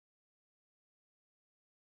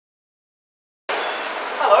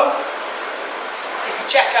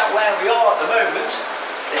check out where we are at the moment.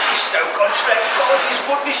 This is Stoke on Trent College's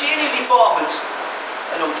wood machining department,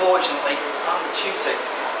 and unfortunately I'm the tutor.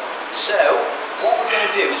 So what we're going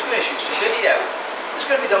to do is we're going to shoot some video. There's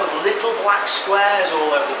going to be those little black squares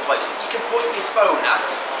all over the place that you can point your phone at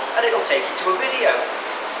and it'll take you to a video.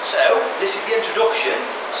 So this is the introduction.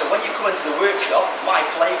 So when you come into the workshop, my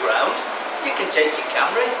playground, you can take your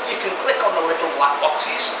camera, you can click on the little black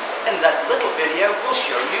boxes, and that little video will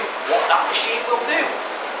show you what that machine will do.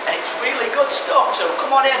 And it's really good stuff, so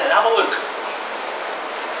come on in and have a look.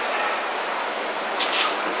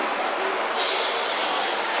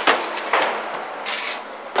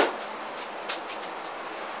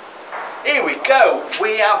 Here we go.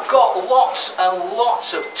 We have got lots and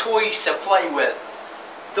lots of toys to play with.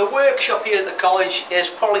 The workshop here at the college is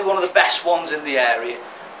probably one of the best ones in the area.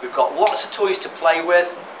 We've got lots of toys to play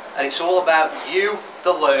with, and it's all about you,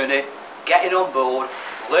 the learner, getting on board,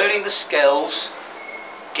 learning the skills,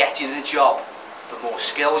 getting a job. The more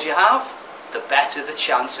skills you have, the better the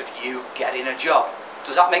chance of you getting a job.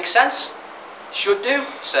 Does that make sense? Should do.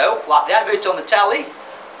 So, like the advert on the telly,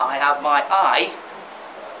 I have my eye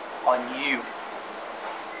on you.